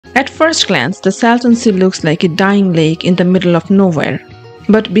At first glance, the Salton Sea looks like a dying lake in the middle of nowhere.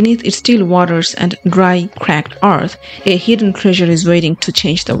 But beneath its still waters and dry, cracked earth, a hidden treasure is waiting to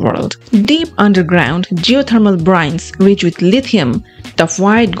change the world. Deep underground, geothermal brines rich with lithium, the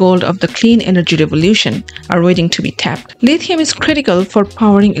white gold of the clean energy revolution, are waiting to be tapped. Lithium is critical for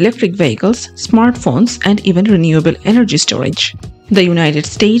powering electric vehicles, smartphones, and even renewable energy storage. The United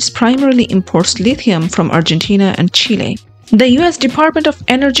States primarily imports lithium from Argentina and Chile. The US Department of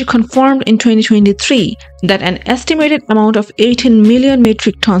Energy confirmed in 2023 that an estimated amount of 18 million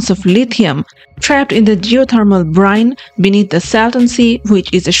metric tons of lithium trapped in the geothermal brine beneath the Salton Sea,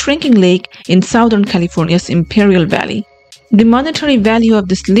 which is a shrinking lake in Southern California's Imperial Valley. The monetary value of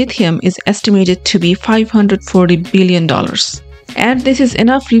this lithium is estimated to be $540 billion. And this is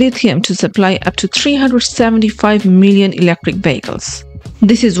enough lithium to supply up to 375 million electric vehicles.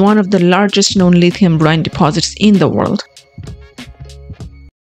 This is one of the largest known lithium brine deposits in the world.